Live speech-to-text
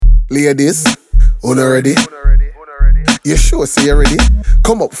Ladies, una ready? You sure say you ready?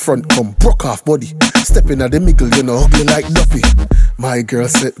 Come up front, come broke off body. Step in at the middle, you know, ugly like duppy. My girl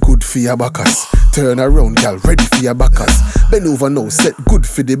said good for your backers. Turn around, girl, ready for your backers. Bend over now, set good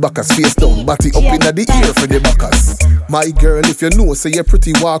for the backers. Face down, body up in the ear for the backers. My girl, if you know, say you're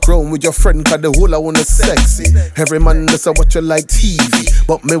pretty, walk round with your friend, cause the whole I wanna sexy. Every man does watch you like TV,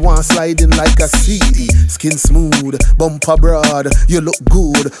 but me want sliding like a CD. Skin smooth, bumper broad, you look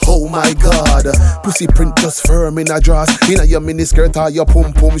good, oh my god. Pussy print just firm in a dress, in a your mini skirt or your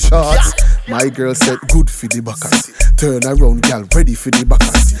pum pum shorts. My girl said good for the backers. Turn around, girl, ready for the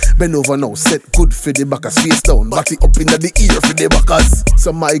backers. Bend over now, set good for the backers. Face down, body up in the ear for the backers.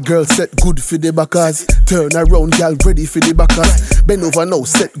 So my girl said good for the backers. Turn around, girl, ready for the backers. Bend over now,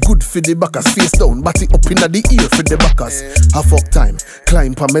 set good for the backers. Face down, body up in the ear for the backers. A fuck time,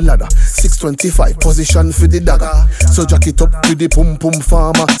 climb pa me ladder. 625, position for the dagger. So jack it up with the pum pum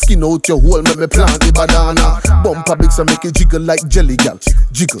farmer. Skin out your hole, make me plant the banana. Bumper big so make it jiggle like jelly gal.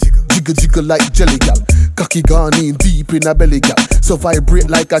 Jiggle, jiggle, jiggle like jelly gal. Cocky gone in deep in a belly gal. So vibrate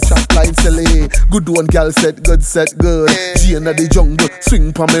like a chop line silly. Good one gal said good, set good. G in the jungle,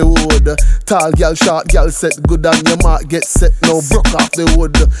 swing pa me wood. Tall gal, short gal set good. And your mark get set now, broke off the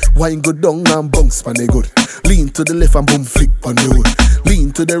wood. Wine good down and bounce pa the good. Lean to the left and boom flick on the wood.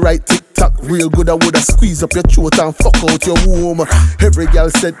 Lean to the right, tick tock, real good. I woulda squeeze up your throat and fuck out your womb. Every gal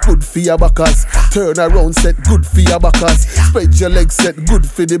said good for your backers. Turn around, said good for your backers. Spread your legs, said good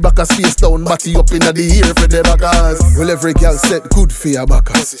for the backers. Face down, body up in the ear for the backers. Well, every gal said good for your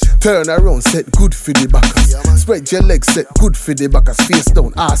backers. Turn around, said good for the backers. Spread your legs, said good for the backers. Face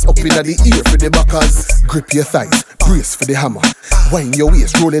down, ass up in the ear for the backers. Grip your thighs, brace for the hammer. Wind your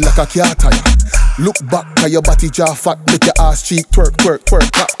waist, roll it like a car tire. Look back, cause your body jaw fat. Make your ass cheek twerk, twerk, twerk,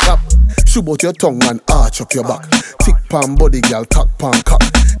 clap, clap. Shoot out your tongue and arch up your back. Tick pan body, gal, tack pan cock.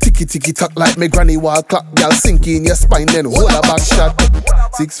 Ticky ticky tack like me granny wall clock. Gal sink in your spine, then hold a back shot.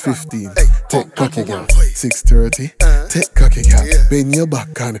 6:15, take cocky gal. 6:30, take cocky gal. Bend your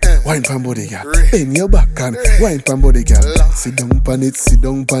back and wine pan body gal. Bend your back and wine pan body gal. Sit down pan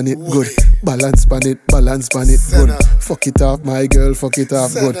it, good. Balance pan it, good. Fuck it off, my girl, fuck it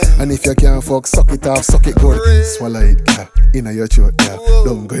off, good. And if you can't fuck, suck it off, suck it good. Swallow it, gal, inna your throat, gal.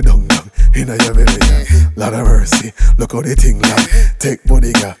 Don't go down, inna your belly, gal. Lord of mercy, look how the thing like. Take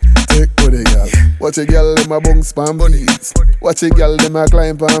body, gal, take body, gal. Watch a gal dem a bounce pan beats. Watch a gal dem a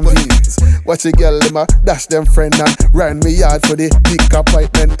climb pan beats. Watch a gal dem a dash them friend and run me yard for the big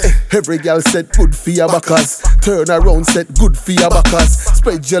appointment. Every gal said good for your backers. Turn around, said good for your backers.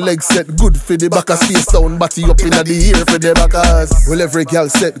 Spread your legs, said good for the backers. Face down, body up in the ear for the backers. Well, every gal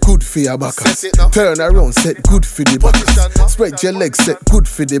said good for your backers. Turn around, said good for the backers. Spread your legs, said good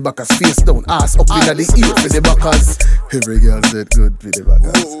for the backers. Face down, ass up in the ear for the backers. Every girl said good for the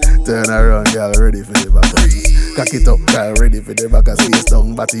backers. Turn around, girl, ready for the backers. Cock it up, girl, ready for the backers. Face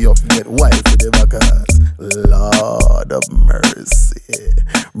down, body up, get wild for the backers. Lord of mercy.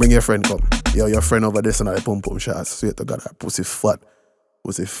 Bring your friend come. Yo, your friend over there, son of the pum pum shots. Swear to God, that pussy fat.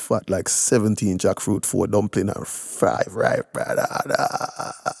 Pussy fat like 17 jackfruit, 4 dumpling and 5 ripe.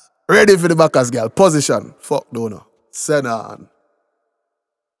 Ready for the backers, girl. Position. Fuck, don't know. Send on.